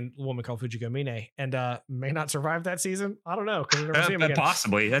only in A Woman Called Fujiko Mine and may not survive that season. I don't know.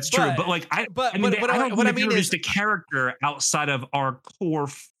 Possibly. That's true. But like, I don't think just a character outside of our core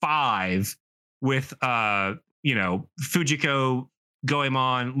 5 with, Fujiko,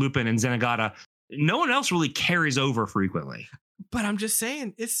 Goemon, Lupin, and Zenigata. No one else really carries over frequently. But I'm just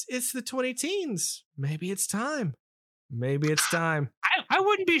saying, it's the 20 teens. Maybe it's time. I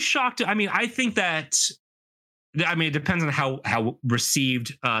wouldn't be shocked. I think that. It depends on how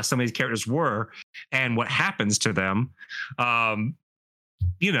received some of these characters were and what happens to them. I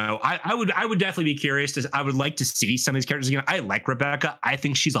would definitely be curious. I would like to see some of these characters again. I like Rebecca. I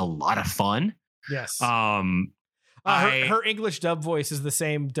think she's a lot of fun. Yes. Her English dub voice is the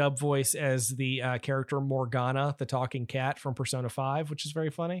same dub voice as the character Morgana, the talking cat from Persona 5, which is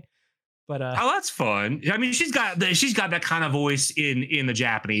very funny. But that's fun. I mean, she's got that kind of voice in the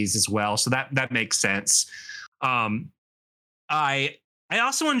Japanese as well, so that makes sense. I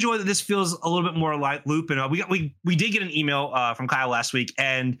also enjoy that this feels a little bit more like Lupin. We did get an email from Kyle last week,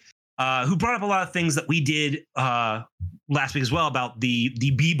 and who brought up a lot of things that we did last week as well about the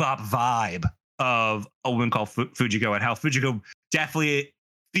bebop vibe of A Woman Called Fujiko and how Fujiko definitely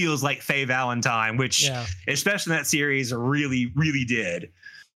feels like Faye Valentine, which especially in that series really, really did.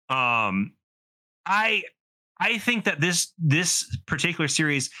 I think that this particular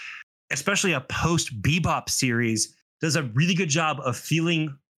series, especially a post bebop series, does a really good job of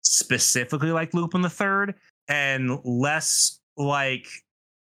feeling specifically like Lupin the Third and less like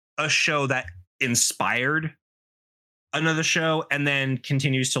a show that inspired another show and then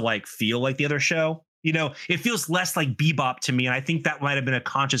continues to like feel like the other show. It feels less like bebop to me. And I think that might have been a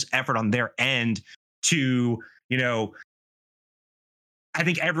conscious effort on their end to, I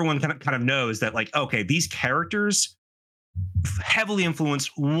think everyone kind of knows that like, okay, these characters heavily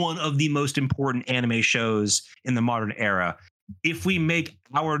influenced one of the most important anime shows in the modern era. If we make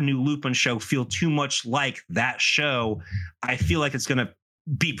our new Lupin show feel too much like that show, I feel like it's going to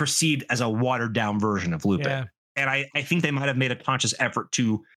be perceived as a watered down version of Lupin. Yeah. And I think they might have made a conscious effort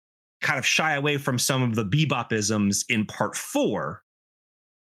to kind of shy away from some of the bebopisms in part 4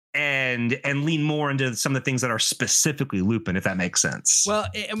 and lean more into some of the things that are specifically Lupin, if that makes sense. Well,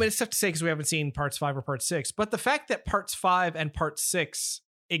 it's tough to say because we haven't seen parts 5 or part 6, but the fact that parts 5 and part 6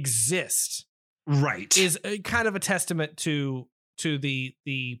 exist, right, is kind of a testament to the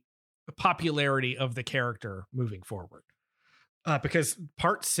popularity of the character moving forward. Because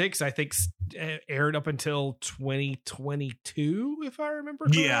part 6, I think, aired up until 2022, if I remember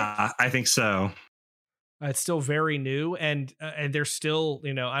correctly. Yeah, I think so. It's still very new, and they're still,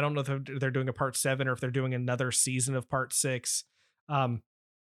 I don't know if they're doing a part 7 or if they're doing another season of part 6. But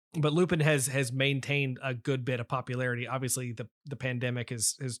Lupin has maintained a good bit of popularity. Obviously, the pandemic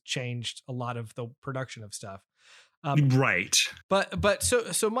has changed a lot of the production of stuff. Right. But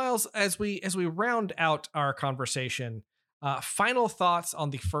so Miles, as we round out our conversation, final thoughts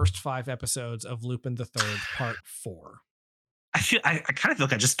on the first 5 episodes of Lupin the Third Part 4. I kind of feel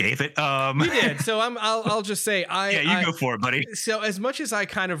like I just gave it. You did. So I'll just say go for it, buddy. So as much as I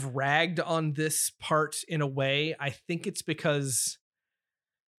kind of ragged on this part in a way, I think it's because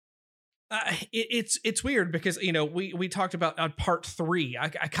it's weird because, you know, we talked about part 3. I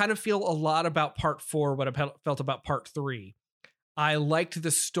kind of feel a lot about part 4 what I felt about part 3. I liked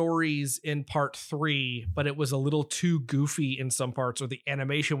the stories in part 3, but it was a little too goofy in some parts, or the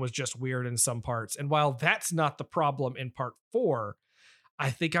animation was just weird in some parts. And while that's not the problem in part 4,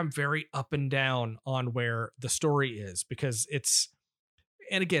 I think I'm very up and down on where the story is, because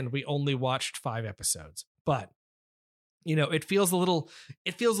and again, we only watched 5 episodes, but you know, it feels a little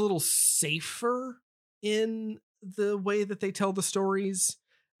safer in the way that they tell the stories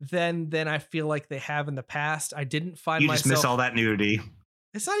than I feel like they have in the past. I didn't find myself. You just miss all that nudity.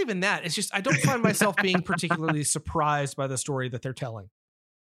 It's not even that. It's just I don't find myself being particularly surprised by the story that they're telling.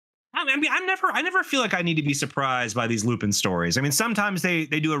 I mean, I never feel like I need to be surprised by these Lupin stories. I mean, sometimes they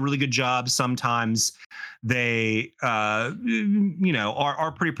do a really good job. Sometimes they, you know,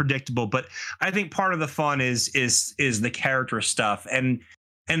 are pretty predictable. But I think part of the fun is the character stuff. And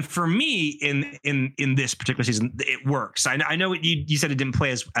for me, in this particular season, it works. I know you said it didn't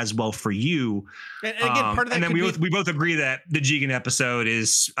play as well for you. And again, part of that. And then we both agree that the Jigen episode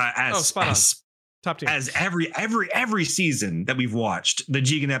is as top tier. As every season that we've watched, the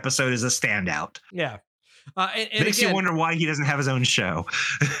Jigen episode is a standout. Yeah. And makes again, you wonder why he doesn't have his own show.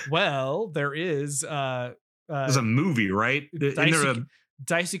 Well, there is there's a movie, right?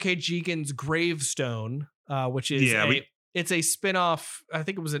 Daisuke Jigen's Gravestone, which is it's a spin-off. I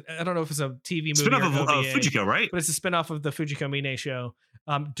think it was I don't know if it's a TV movie. Spin-off of Fujiko, right? But it's a spin-off of the Fujiko Mine show,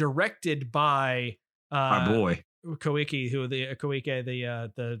 directed by my boy Koike,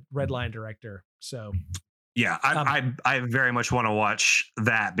 the Red Line director. So yeah, I very much want to watch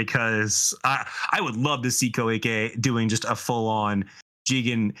that, because I would love to see Koike doing just a full-on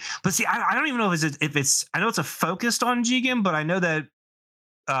Jigen. But see, I don't even know if it's I know it's a focused on Jigen, but I know that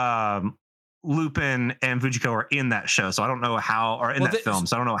Lupin and Fujiko are in that show, so I don't know how, or in that film,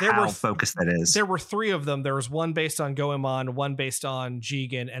 so I don't know how focused that is. There were 3 of them. There was one based on Goemon, one based on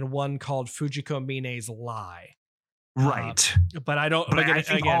Jigen, and one called Fujiko Mine's Lie. Right. But I don't. But I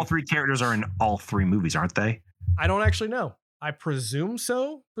think all 3 characters are in all 3 movies, aren't they? I don't actually know. I presume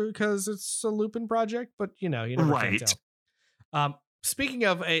so, because it's a Lupin project, but you never can tell. Speaking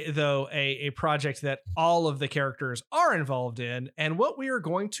of a project that all of the characters are involved in, and what we are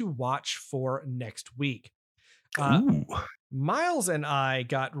going to watch for next week. Miles and I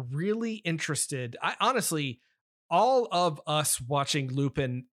got really interested. Honestly, all of us watching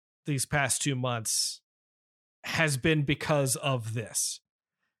Lupin these past 2 months has been because of this.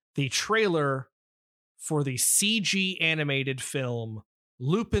 The trailer for the CG animated film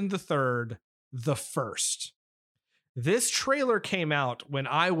Lupin the Third, the First. This trailer came out when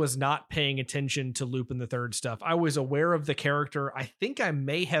I was not paying attention to Lupin the Third stuff. I was aware of the character. I think I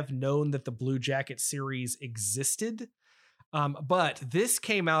may have known that the Blue Jacket series existed. But this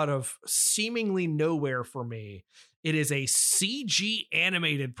came out of seemingly nowhere for me. It is a CG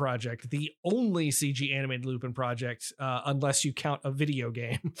animated project, the only CG animated Lupin project, unless you count a video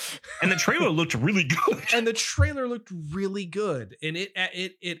game. And the trailer looked really good. And it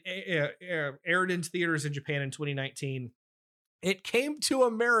aired into theaters in Japan in 2019. It came to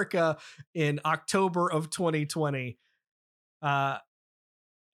America in October of 2020. And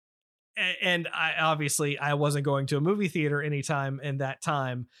I wasn't going to a movie theater anytime in that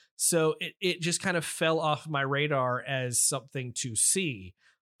time. So it just kind of fell off my radar as something to see.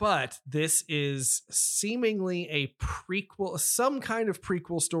 But this is seemingly a prequel, some kind of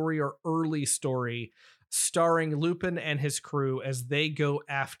prequel story or early story, starring Lupin and his crew as they go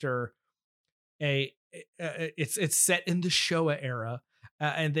after it's set in the Showa era,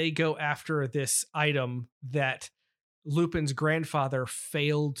 and they go after this item that Lupin's grandfather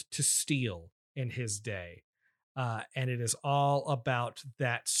failed to steal in his day. And it is all about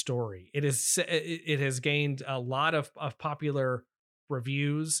that story. It has gained a lot of popular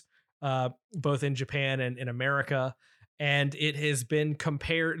reviews, both in Japan and in America. And it has been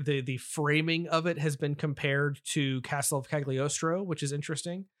compared, the framing of it has been compared to Castle of Cagliostro, which is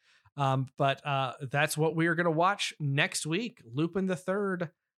interesting. But that's what we are going to watch next week. Lupin the Third,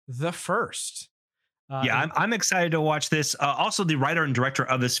 the First. I'm excited to watch this. Also, the writer and director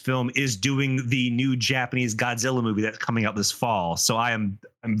of this film is doing the new Japanese Godzilla movie that's coming out this fall. So I'm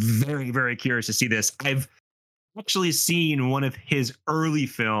very, very curious to see this. I've actually seen one of his early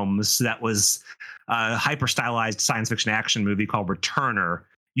films that was a hyper stylized science fiction action movie called Returner.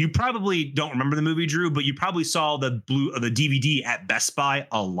 You probably don't remember the movie, Drew, but you probably saw the DVD at Best Buy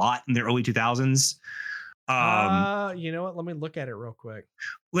a lot in the early 2000s. You know what? Let me look at it real quick.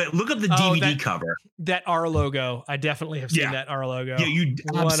 Look up the DVD cover. That R logo. I definitely have seen that R logo. Yeah, you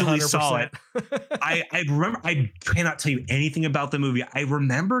absolutely 100%. saw it. I remember. I cannot tell you anything about the movie. I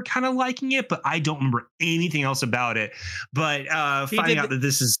remember kind of liking it, but I don't remember anything else about it. But finding out that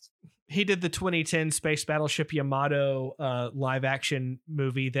this is. He did the 2010 Space Battleship Yamato live action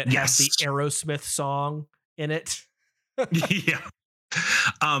movie that has the Aerosmith song in it. Yeah.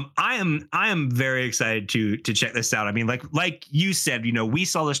 I am very excited to check this out. I mean, like you said, you know, we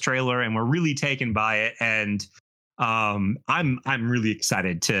saw this trailer and we're really taken by it, and I'm really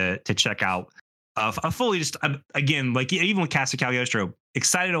excited to check out a fully just again, like even with Casa Cagliostro,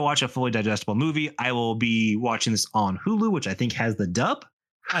 excited to watch a fully digestible movie. I will be watching this on Hulu, which I think has the dub.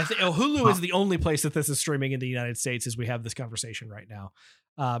 I think Hulu is the only place that this is streaming in the United States as we have this conversation right now.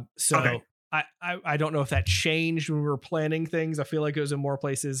 Okay. I don't know if that changed when we were planning things. I feel like it was in more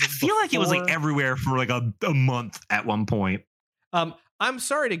places. I feel like it was like everywhere for like a month at one point. I'm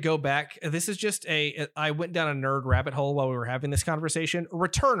sorry to go back. This is just I went down a nerd rabbit hole while we were having this conversation.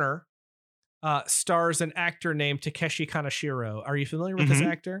 Returner stars an actor named Takeshi Kaneshiro. Are you familiar with this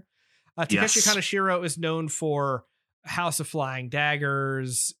actor? Takeshi Kaneshiro is known for House of Flying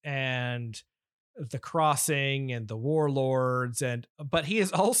Daggers and The Crossing and The Warlords, but he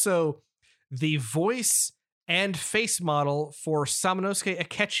is also the voice and face model for Samanosuke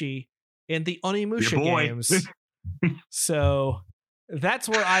Akechi in the Onimusha games. So that's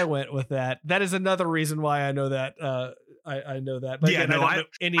where I went with that. That is another reason why I know that. I know that. But yeah, again, no, I don't know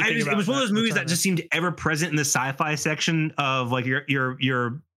anything it was one of those movies that just seemed ever present in the sci-fi section of like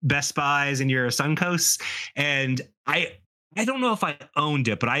your Best Buys and your Suncoasts. And I don't know if I owned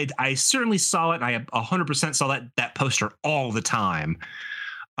it, but I certainly saw it. And I 100% saw that poster all the time.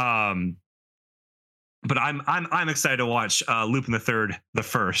 But I'm excited to watch Lupin III, the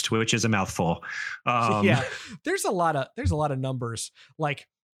first, which is a mouthful. Yeah, there's a lot of numbers. Like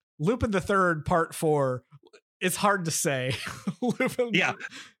Lupin III Part 4. It's hard to say. Yeah.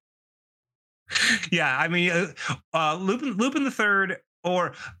 Yeah, I mean, Lupin III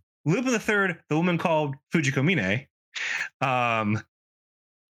or Lupin III, the woman called Fujiko Mine.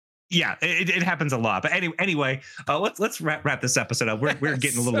 Yeah, it happens a lot. But anyway, let's wrap this episode up. We're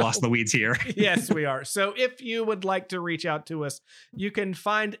getting a little lost in the weeds here. Yes, we are. So if you would like to reach out to us, you can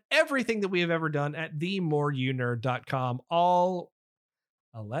find everything that we have ever done at themoreyounerd.com. All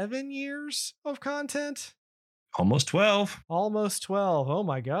 11 years of content. Almost 12. Almost 12. Oh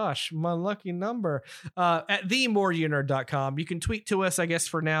my gosh, my lucky number. At themoreyounerd.com. You can tweet to us, I guess,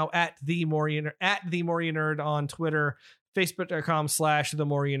 for now at themoreyounerd on Twitter,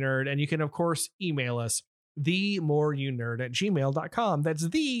 facebook.com/themoreyounerd, and you can of course email us themoreyounerd@gmail.com. That's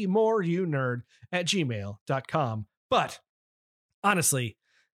themoreyounerd@gmail.com. But honestly,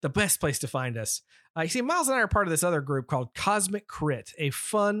 the best place to find us, you see, Miles and I are part of this other group called Cosmic Crit, a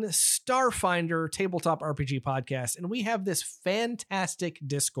fun Starfinder tabletop RPG podcast, and we have this fantastic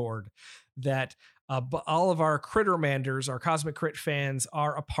Discord that all of our Crittermanders, our Cosmic Crit fans,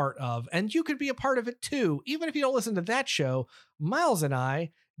 are a part of, and you could be a part of it too. Even if you don't listen to that show, Miles and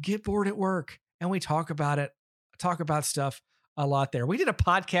I get bored at work, and we talk about stuff a lot there. We did a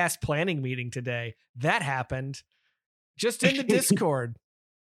podcast planning meeting today. That happened just in the Discord.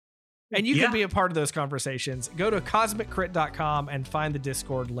 And you can be a part of those conversations. Go to cosmiccrit.com and find the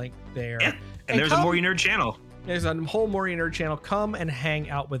Discord link there. Yeah. And there's a More You Nerd channel. There's a whole More You Nerd channel. Come and hang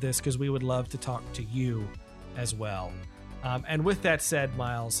out with us because we would love to talk to you as well. And with that said,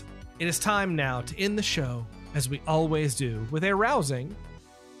 Miles, it is time now to end the show, as we always do, with a rousing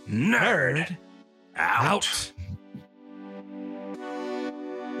Nerd Out.